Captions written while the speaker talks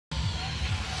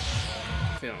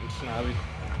Feeling snobby.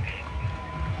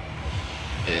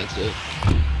 Yeah, that's it.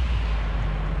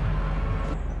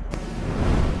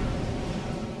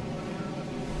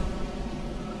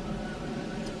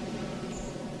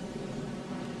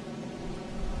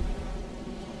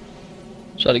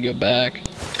 Try to go back.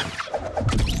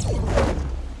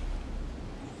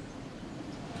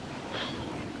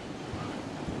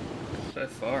 So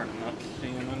far, I'm not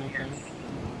seeing anything.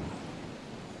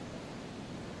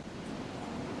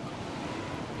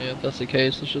 Yeah, if that's the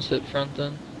case, let's just hit front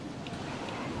then.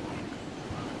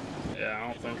 Yeah,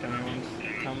 I don't think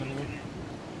anyone's coming here.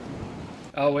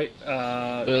 Oh wait,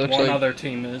 it looks one like... other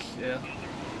team is, yeah.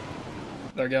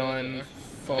 They're going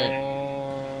for,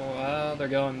 they're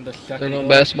going the They're second going building.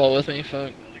 basketball with me,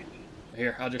 fuck.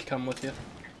 Here, I'll just come with you.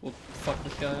 We'll fuck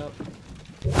this guy up.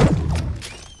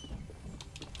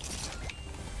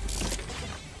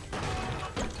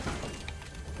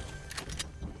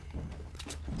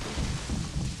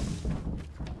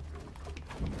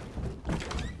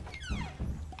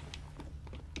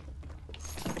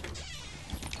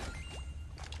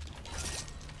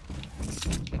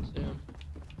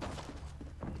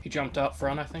 He jumped out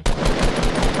front, I think.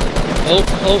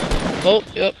 Oh,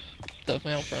 yep.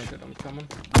 Definitely out front. Shit, I'm coming.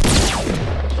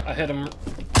 I hit him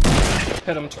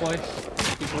twice.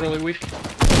 He's really weak.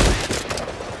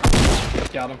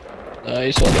 Got him.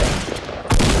 Nice, well done.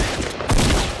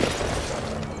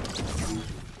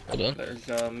 Well done. There's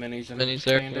minis and Minis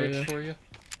there band-aids for you.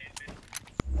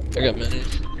 I got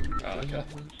minis. Oh, okay.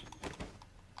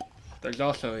 There's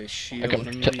also a shield I can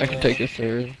in the take a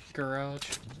third.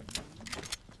 garage.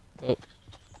 Oh.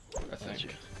 I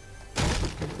think.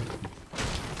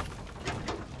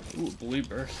 Ooh, blue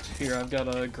burst. Here, I've got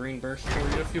a green burst for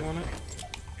you if you want it.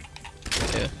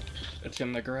 Yeah. It's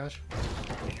in the garage.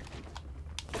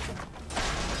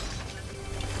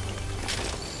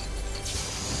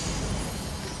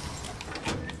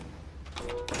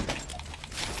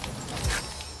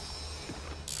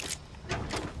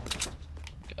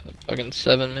 Got fucking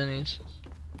 7 minis.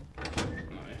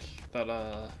 Nice.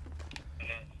 But,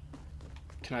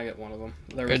 can I get one of them?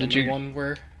 There Wait, was did only you- one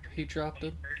where he dropped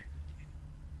it.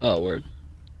 Oh, word.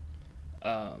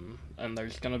 And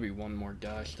there's gonna be one more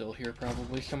guy still here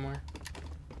probably somewhere.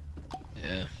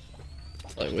 Yeah.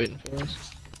 Like waiting for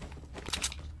us.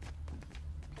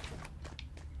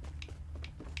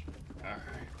 Alright.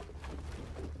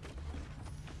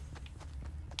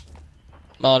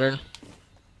 Modern.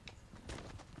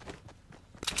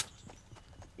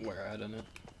 Where at in it?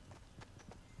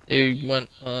 He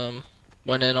went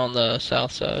in on the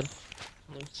south side.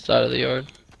 On the side of the yard.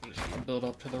 I'm just gonna build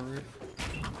up to the roof.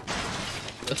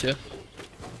 That's you.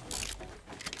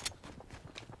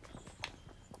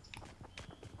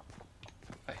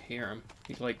 I hear him.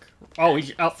 He's like, oh,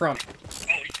 he's out front.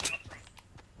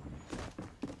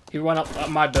 He went up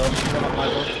my build. He went up my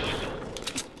build.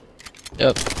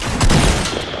 Yep.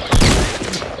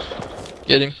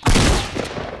 Get him.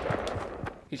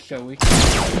 He's so weak.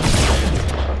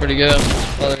 Where'd he go?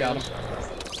 Oh, there Got he him.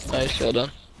 is. Nice, well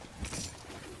done.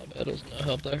 I bet it was no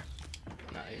help there.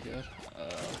 Nah, you're good.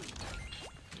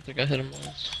 I think I hit him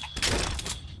once.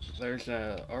 There's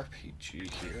a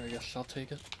RPG here. I guess I'll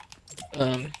take it.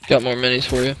 Got more minis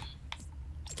for you.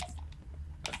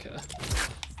 Okay.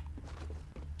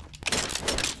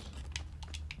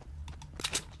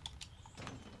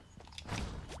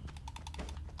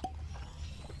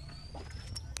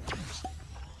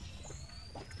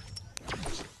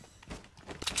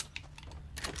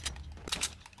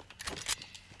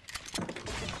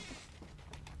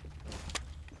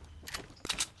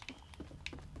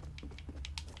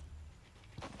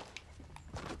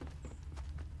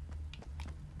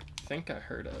 I think I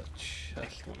heard a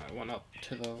chest when I went up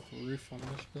to the roof on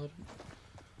this building.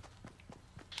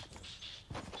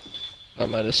 I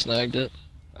might have snagged it.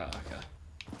 Oh, okay.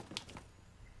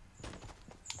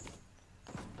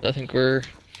 I think we're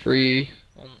free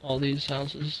on all these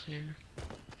houses here.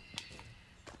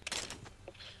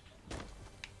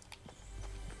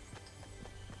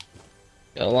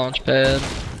 Got a launch pad.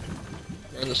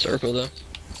 We're in the circle though.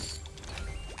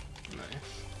 Nice.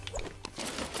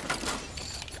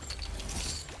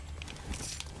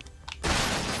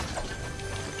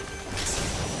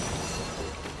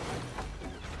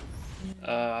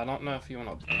 I don't know if you want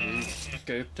a blue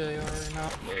scoped AR or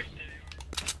not,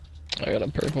 but... I got a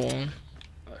purple one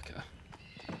Okay.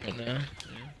 right now.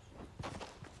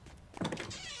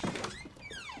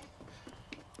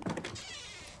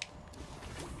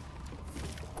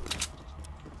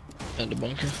 And a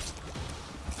bunker.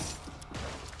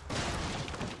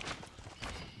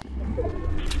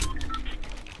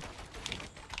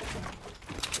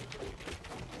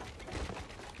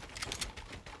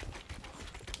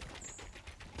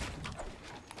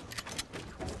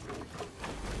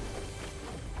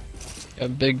 Got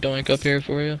a big doink up here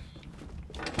for you.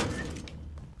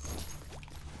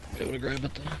 Be able to grab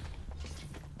it though.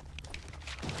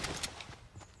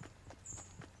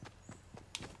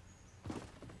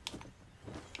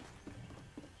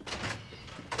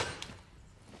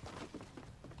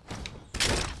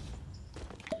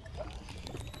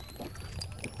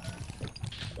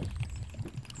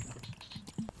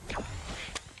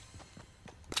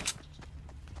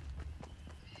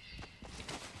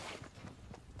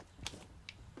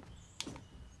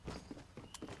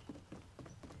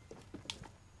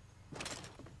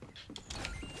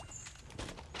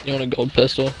 You want a gold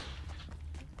pistol?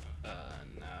 Nah,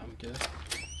 I'm good.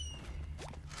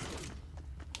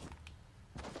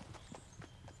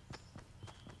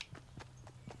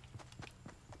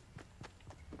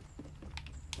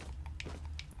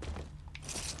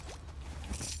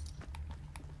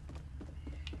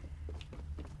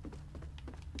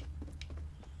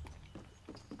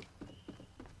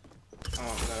 I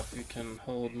don't know if you can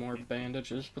hold more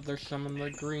bandages, but there's some in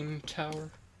the green tower.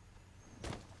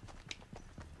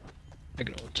 I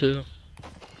can hold 2.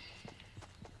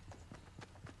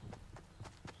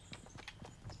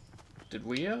 Did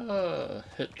we,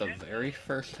 hit the very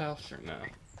first house or no?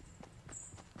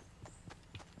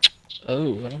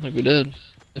 Oh, I don't think we did.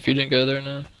 If you didn't go there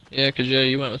now. Yeah, 'cause yeah,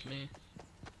 you went with me.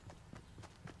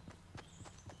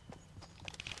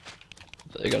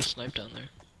 But they got a snipe down there.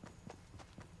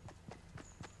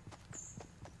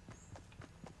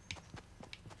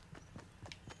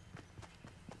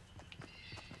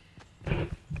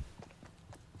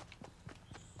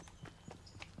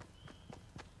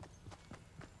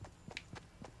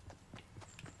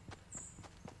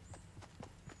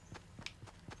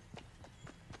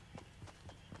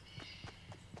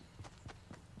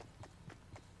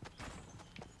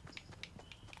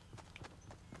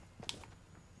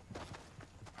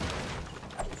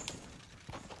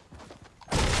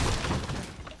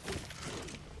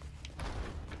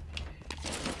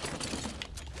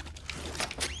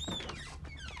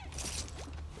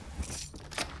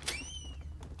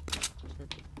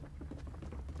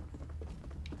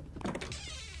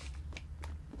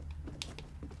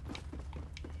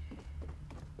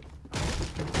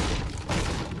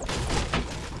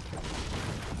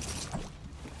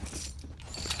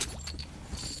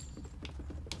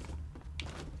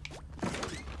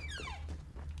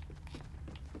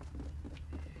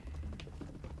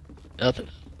 Nothing.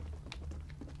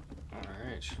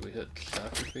 Alright, should we hit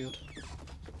soccer field?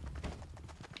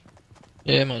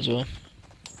 Yeah, might as well.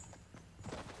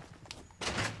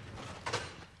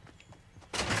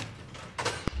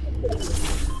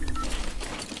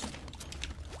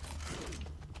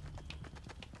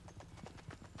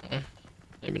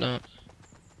 Maybe not.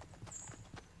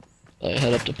 I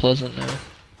head up to Pleasant now.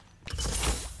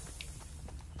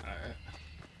 Alright.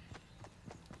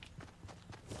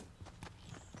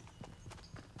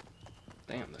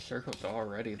 Damn, the circle's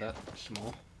already that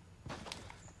small.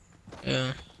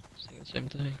 Yeah, thinking the same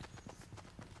thing.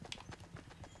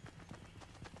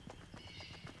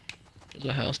 There's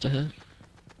a house to hit.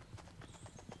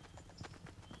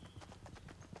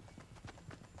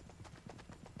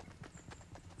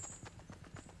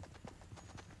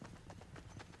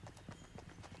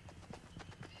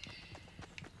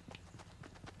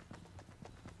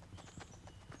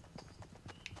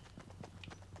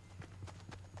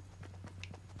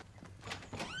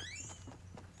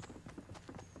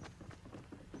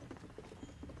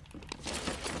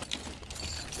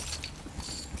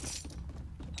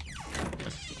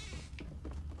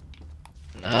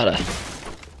 Nada.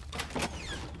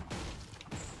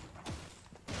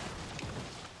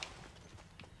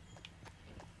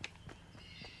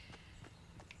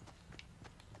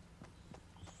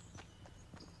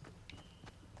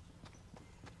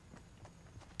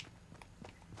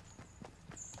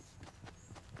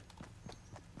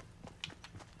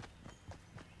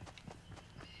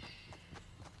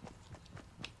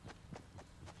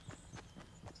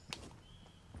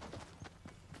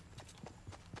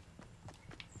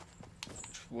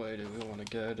 Which way do we want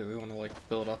to go? Do we want to, like,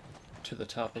 build up to the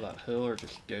top of that hill, or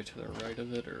just go to the right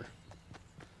of it, or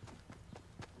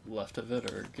left of it,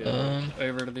 or go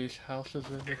over to these houses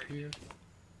over here?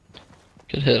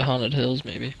 Could hit Haunted Hills,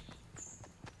 maybe.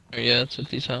 Or yeah, it's at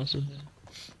these houses.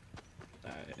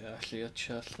 I see a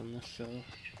chest in this cell.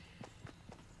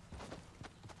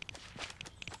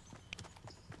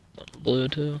 Something blue,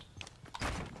 too.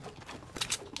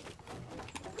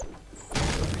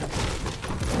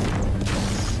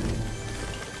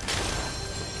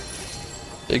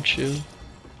 Big shoe.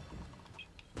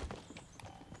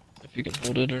 If you can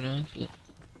hold it or not. But...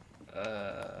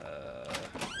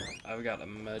 I I've got a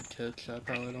med kit, so I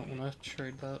probably don't want to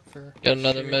trade that for. Got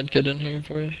another shield. med kit in here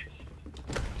for you.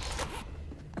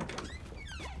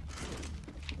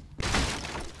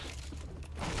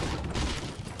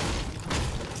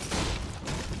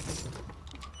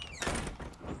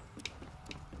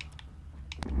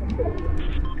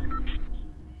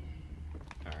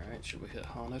 Alright, should we hit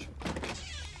haunted?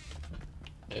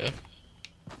 Yeah.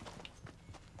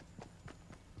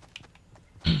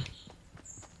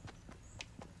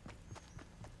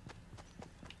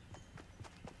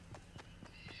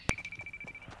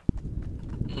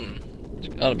 It's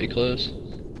gotta be close.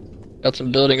 Got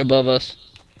some building above us.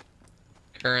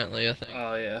 Currently, I think.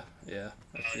 Oh yeah, yeah,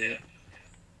 I see it.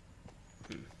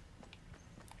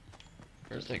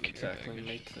 Where's that Doesn't exactly package?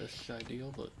 make this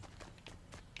ideal, but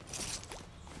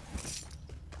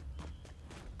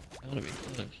Gotta be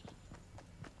close.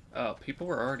 oh, people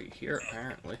were already here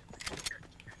apparently.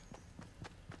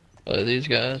 Oh, these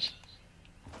guys.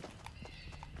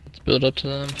 Let's build up to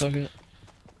them, fuck it.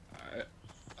 Alright,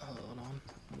 hold on,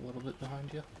 I'm a little bit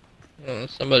behind you. Oh,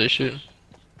 somebody's shooting.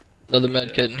 Another med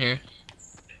Yeah. kit in here.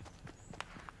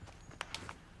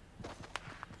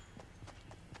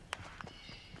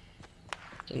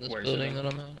 It's in this Where's it building at?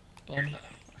 that I'm at.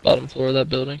 Bottom floor of that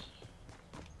building.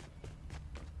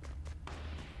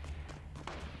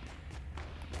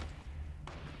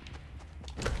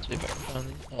 Let's see if I can find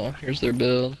them. Oh, here's their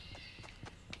build.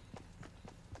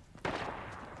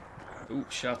 Ooh,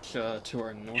 shots to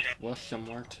our northwest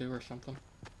somewhere too, or something.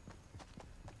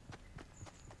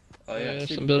 Oh yeah, Yeah,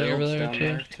 see some building over builds there, down too.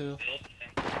 there too.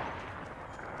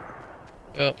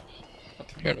 Yep,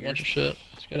 That's hearing a weird. bunch of shit.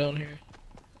 Let's get down here.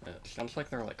 Yeah, it sounds like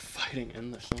they're like fighting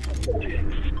in this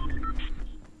one.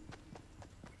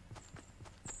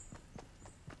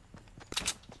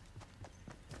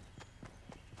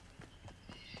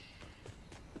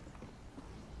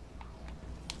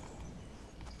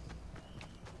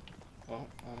 Well,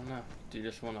 I don't know. Do you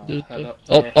just want to head up?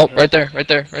 Oh, the oh, hill? right there, right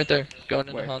there, right there. Going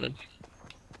into Where? haunted.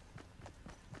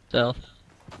 South.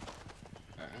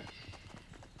 Alright.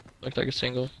 Looked like a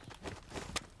single.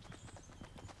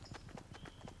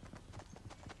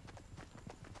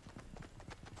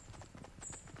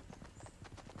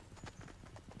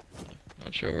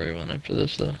 Not sure where he went after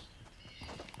this though.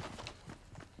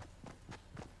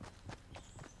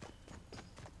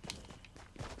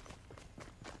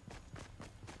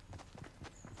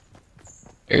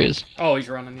 Here he is. Oh, he's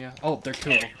running, yeah. Oh, there are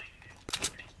two of them.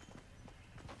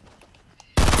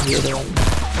 The other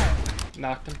one.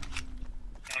 Knocked him.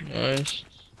 Nice.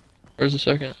 Where's the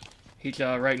second? He's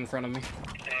right in front of me.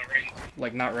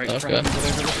 Like, not right in front Okay. of me, but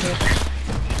over this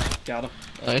hill. Got him.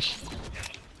 Nice.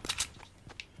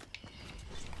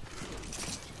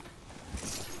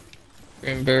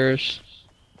 Green bears.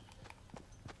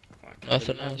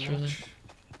 Nothing Not else, really. much.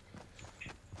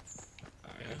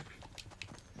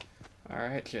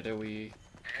 Alright, so do we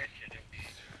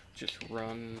just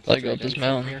run Like up straight this in from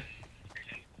mountain. here?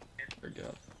 Or go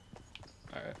up?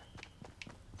 Alright.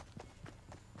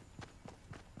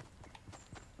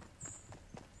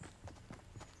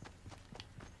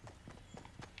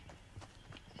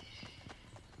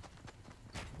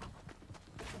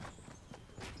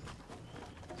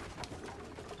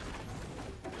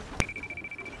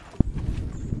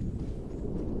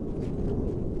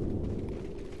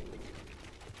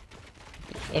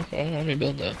 Okay, let me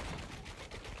build that.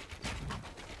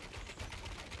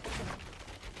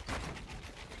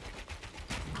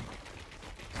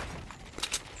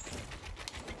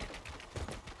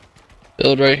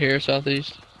 Build right here,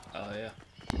 southeast. Oh, yeah.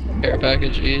 Care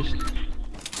package east.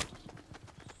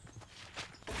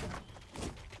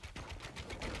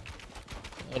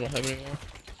 I don't have any more.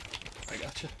 I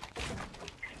gotcha.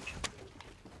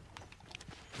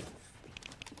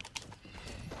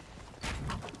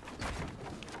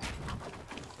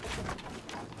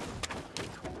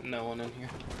 No one in here.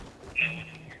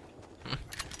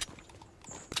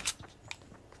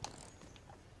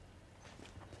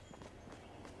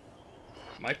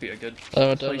 Might be a good I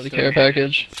went down to place the to care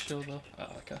package. chill though. Oh,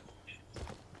 okay.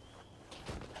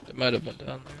 It might have went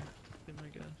down there. Be my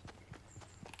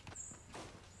guess.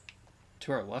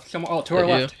 To our left somewhere? Oh, to our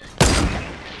Yeah. left.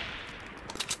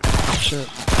 Shit.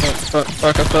 Oh,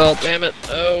 fuck, I fell. Damn it.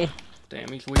 Oh. Damn,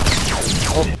 he's weak.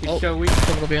 Oh, He's oh. so weak.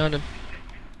 Someone behind him.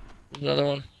 There's another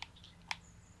one.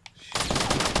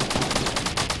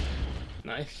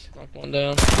 Nice. Knock one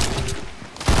down.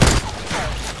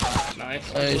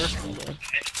 Nice. Nice.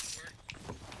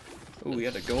 Ooh, we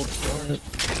had a gold star.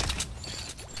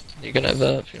 You can have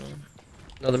that if you want.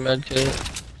 Another med kit.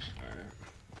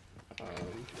 Alright.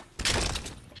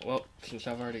 Well, since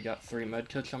I've already got 3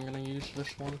 medkits, I'm gonna use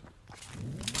this one.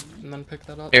 and then pick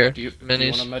that up? Here, Do you want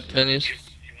minis, a med kit? minis.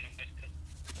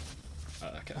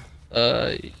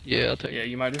 Okay. Yeah, I'll take. Yeah,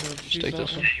 you might as well Just use take that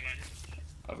this one. one.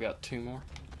 I've got 2 more.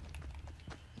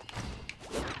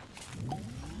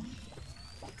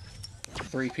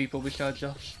 3 people besides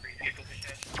us.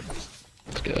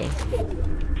 Let's go.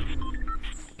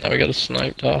 Now we gotta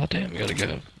snipe. Oh damn, we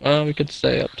gotta go. We could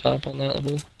stay up top on that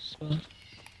little spot.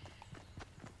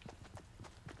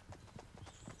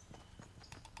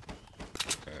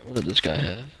 Alright, what did this guy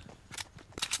have?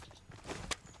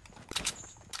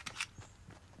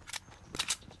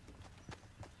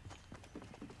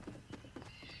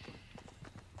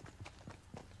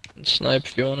 Snipe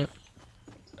if you want it.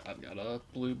 I've got a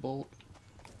blue bolt.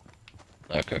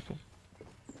 Okay, cool.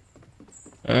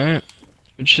 Alright.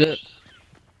 Good shit.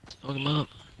 Hook him up.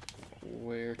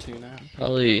 Where to now?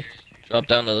 Probably drop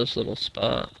down to this little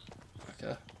spot.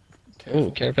 Okay.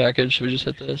 Oh, care package. Should we just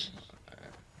hit this?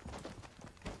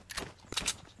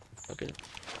 Okay.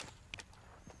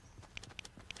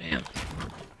 Damn.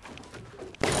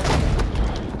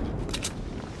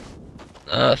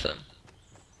 Nothing.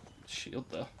 Shield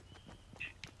though.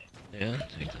 Yeah,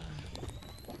 take that.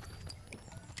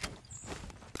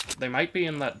 They might be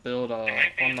in that build on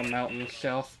the mountain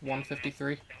south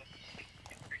 153.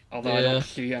 Although I Yeah, don't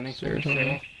see anything,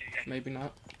 so maybe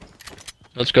not.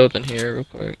 Let's go up in here real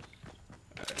quick.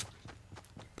 Alright.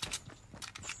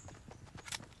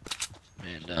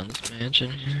 Man, down this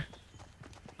mansion here.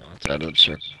 Oh, it's out of the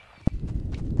circle.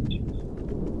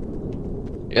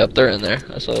 Yep, they're in there.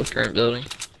 I saw the current building.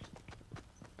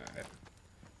 Alright.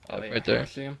 Yep, Yeah, right there. I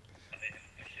see him.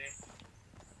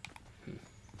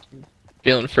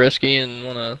 Feeling frisky and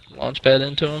want to launch pad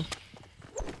into him?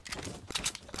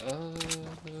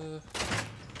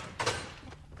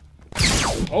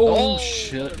 Oh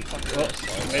shit. Well,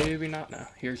 maybe not now.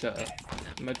 Here's a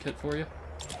med kit for you.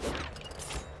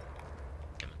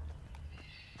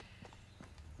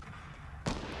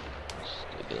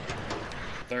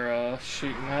 They're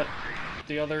shooting at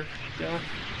the other guy.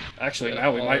 Actually,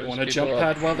 now we might want to jump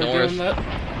pad while they're doing that.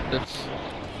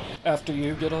 After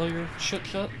you get all your shit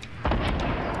set.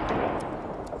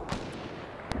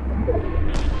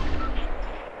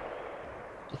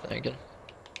 Thinking.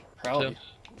 Probably.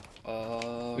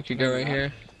 We could go right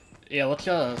here. Yeah, let's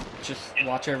just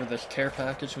watch over this care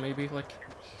package maybe, like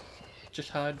just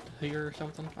hide here or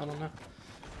something. I don't know.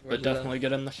 But definitely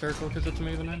get in the circle because it's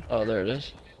moving in. Oh, there it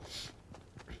is.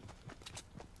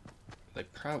 They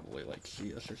probably like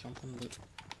see us or something, but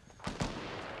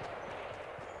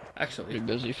actually, Pretty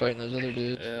busy fighting those other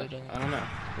dudes. yeah, I don't know.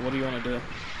 What do you want to do?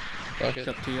 Fuck It's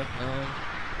it. up to you.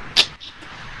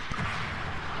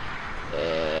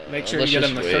 Uh, Make sure you get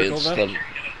in the circle though. Let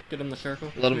Get in the circle.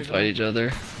 them fight each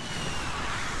other.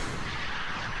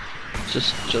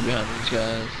 Just chill behind these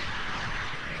guys.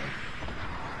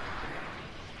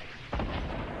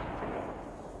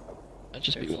 Might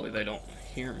just be Hopefully one. they don't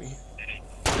hear me.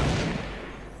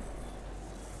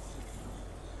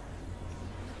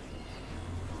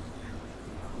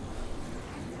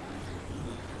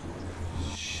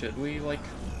 Should we like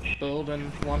build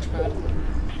and launch pad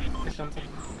or something?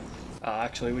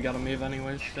 Actually, we gotta move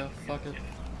anyways, so fuck it.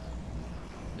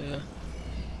 Yeah.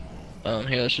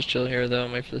 Here, let's just chill here though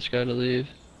and wait for this guy to leave.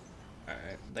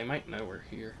 Alright, they might know we're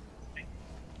here.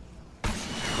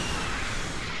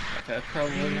 Okay,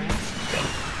 probably not.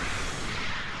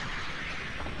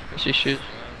 Where's he shooting?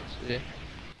 Let's see.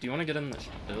 Do you want to get in this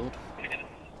build?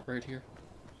 Right here?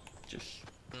 Just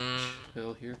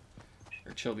chill here.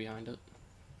 Or chill behind it.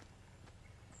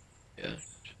 Yeah,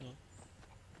 chill.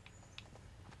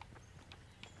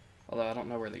 Although I don't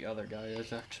know where the other guy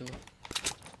is actually.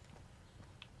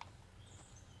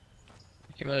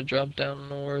 He might have dropped down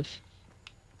north.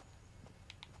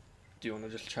 Do you want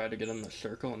to just try to get in the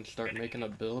circle and start making a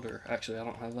build? Or actually, I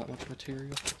don't have that much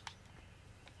material.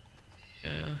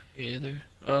 Yeah, either.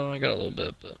 Oh, I got a little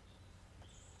bit, but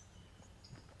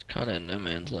it's kind of in no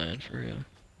man's land for real.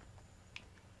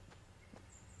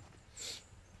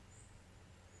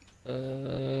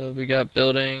 We got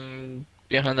building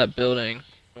behind that building,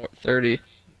 north 30.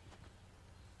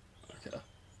 Okay.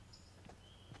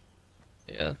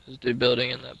 Yeah, there's a dude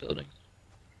building in that building.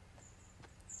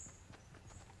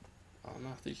 I don't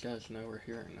know if these guys know we're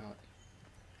here or not.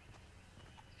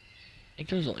 I think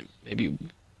there's only maybe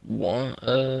one.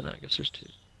 No, I guess there's two.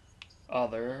 Oh,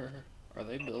 are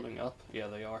they building up? Yeah,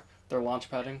 they are. They're launch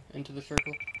padding into the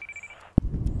circle.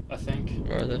 I think.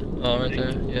 Where are they? Oh, right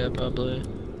there. Yeah, probably.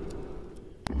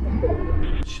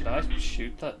 Should I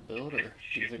shoot that build, or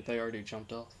do you think they already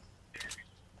jumped off?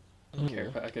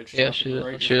 Care package. Yeah, shoot it.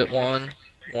 Right Let's shoot it. here. One,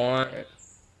 Alright.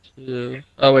 two.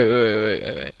 Oh,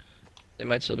 wait. They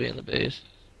might still be in the base.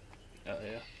 Oh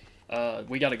yeah.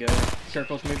 We gotta go.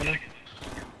 Circle's moving in.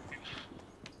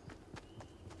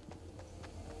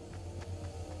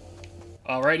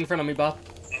 Right in front of me, Bob.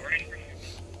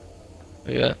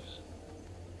 Yeah.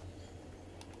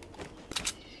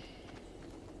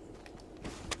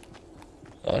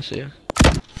 Oh, I see you.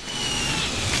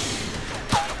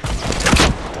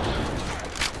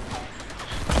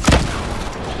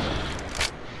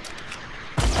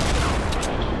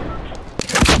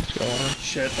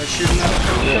 Shit, they're shooting at us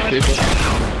from the side. People.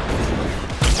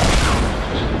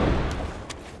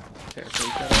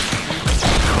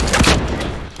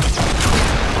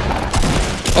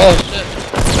 Oh shit!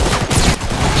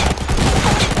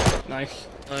 Nice.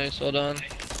 Nice, well done.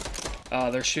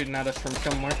 They're shooting at us from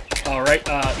somewhere. Alright,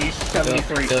 east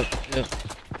 73. Yep.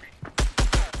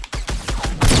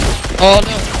 Oh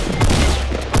no!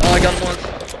 Oh, I got him once.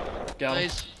 Got him.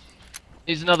 Nice.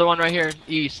 He's another one right here,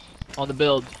 east, on the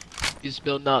build. He's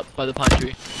building up by the pine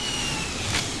tree.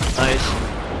 Nice.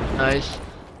 Nice.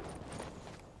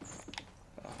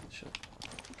 Oh, shit.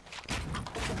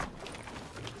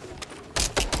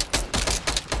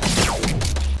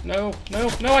 No,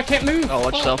 I can't move! Oh,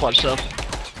 watch yourself, watch yourself.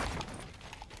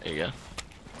 There you go.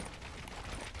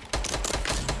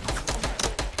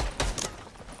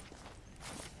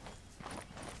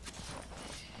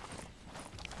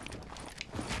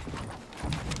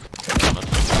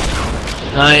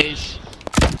 Nice.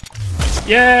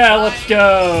 Yeah, let's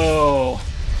go!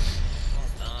 Well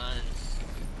done.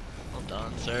 Well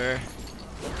done, sir.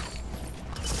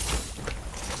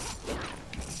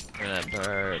 Look at that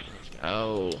bird. Let's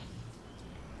go.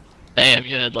 Damn,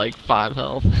 you had like 5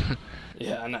 health.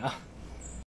 Yeah, I know.